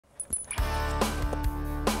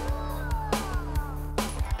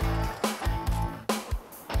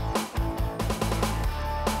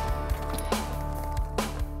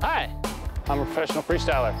professional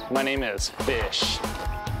freestyler. My name is Fish.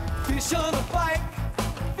 Fish on a bike,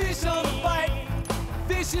 fish on a bike.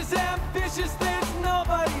 Fish is ambitious, there's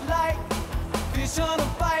nobody like. Fish on a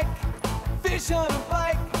bike, fish on a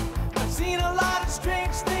bike. I've seen a lot of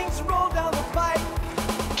strange things roll down the bike.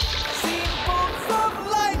 Seen bolts of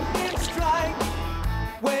lightning strike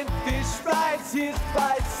when Fish rides his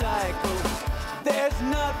bicycle. There's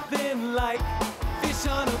nothing like fish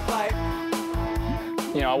on a bike.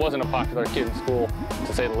 You know, I wasn't a popular kid in school,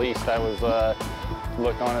 to say the least. I was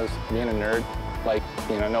looked on as being a nerd. Like,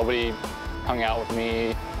 you know, nobody hung out with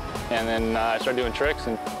me. And then I started doing tricks,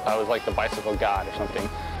 and I was like the bicycle god or something.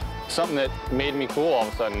 Something that made me cool all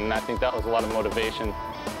of a sudden, and I think that was a lot of motivation.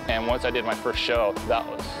 And once I did my first show,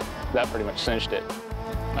 that pretty much cinched it.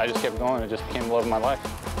 I just kept going. It just became the love of my life.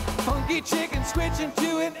 Funky chicken switching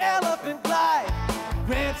to an elephant glide.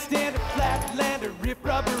 Grandstand, a flatlander, rip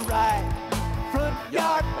rubber ride. Front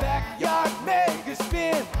yard, backyard, mega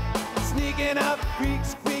spin. Sneaking up creek,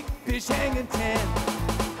 squeak, fish hanging 10.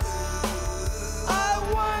 I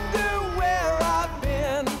wonder where I've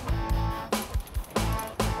been.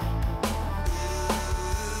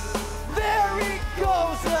 There he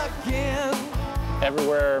goes again.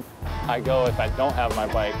 Everywhere I go, if I don't have my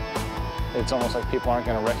bike, it's almost like people aren't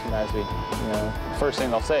going to recognize me. You know, first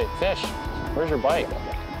thing they'll say, Fish, where's your bike?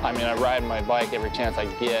 I mean, I ride my bike every chance I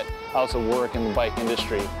get. I also work in the bike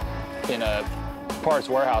industry in a parts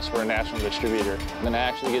warehouse for a national distributor. Then I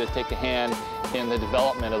actually get to take a hand in the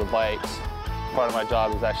development of the bikes. Part of my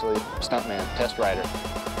job is actually stuntman, test rider.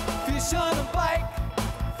 Fish on a bike,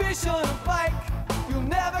 fish on a bike. You'll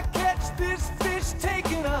never catch this fish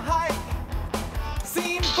taking a hike.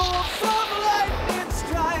 Seen bolts of lightning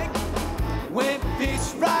strike when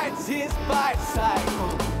Fish rides his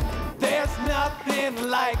bicycle. There's nothing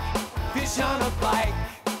like fish on a bike.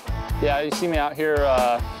 Yeah, you see me out here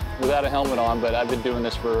without a helmet on, but I've been doing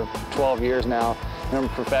this for 12 years now, and I'm a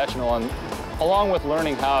professional. And along with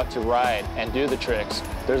learning how to ride and do the tricks,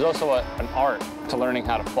 there's also an art to learning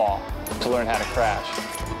how to fall, to learn how to crash.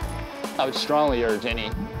 I would strongly urge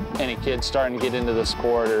any kid starting to get into the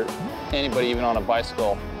sport, or anybody even on a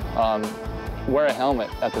bicycle, wear a helmet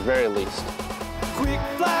at the very least. Quick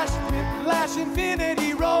flash, whiplash,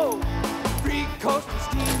 infinity roll. Free coaster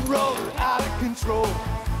steamroller out of control.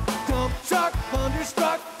 Dump truck,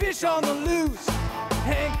 thunderstruck, fish on the loose.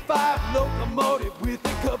 Hang 5 locomotive with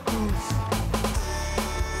a caboose.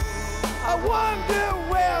 I wonder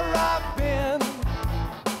where I've been.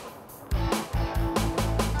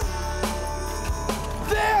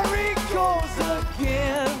 There he goes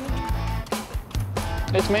again.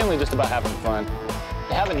 It's mainly just about having fun.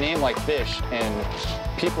 You have a name like Fish, and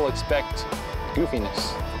people expect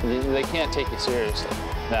goofiness. They can't take you seriously.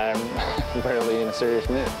 I'm barely in a serious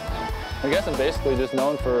mood. I guess I'm basically just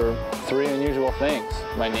known for 3 unusual things.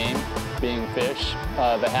 My name being Fish,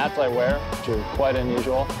 the hats I wear, which are quite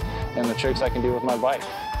unusual, and the tricks I can do with my bike.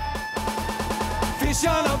 Fish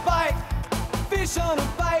on a bike, fish on a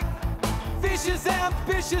bike. Fish is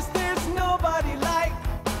ambitious, there's nobody like.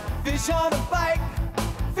 Fish on a bike,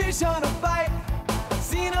 fish on a bike.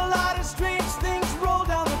 Seen a lot of strange things roll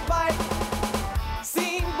down the bike.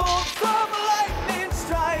 Seen bolts of lightning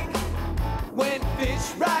strike when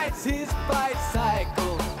Fish rides his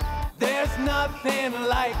bicycle. There's nothing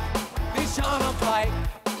like fish on a bike.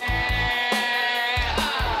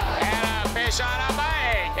 And a fish on a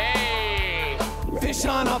bike, hey! Fish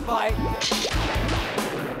on a bike.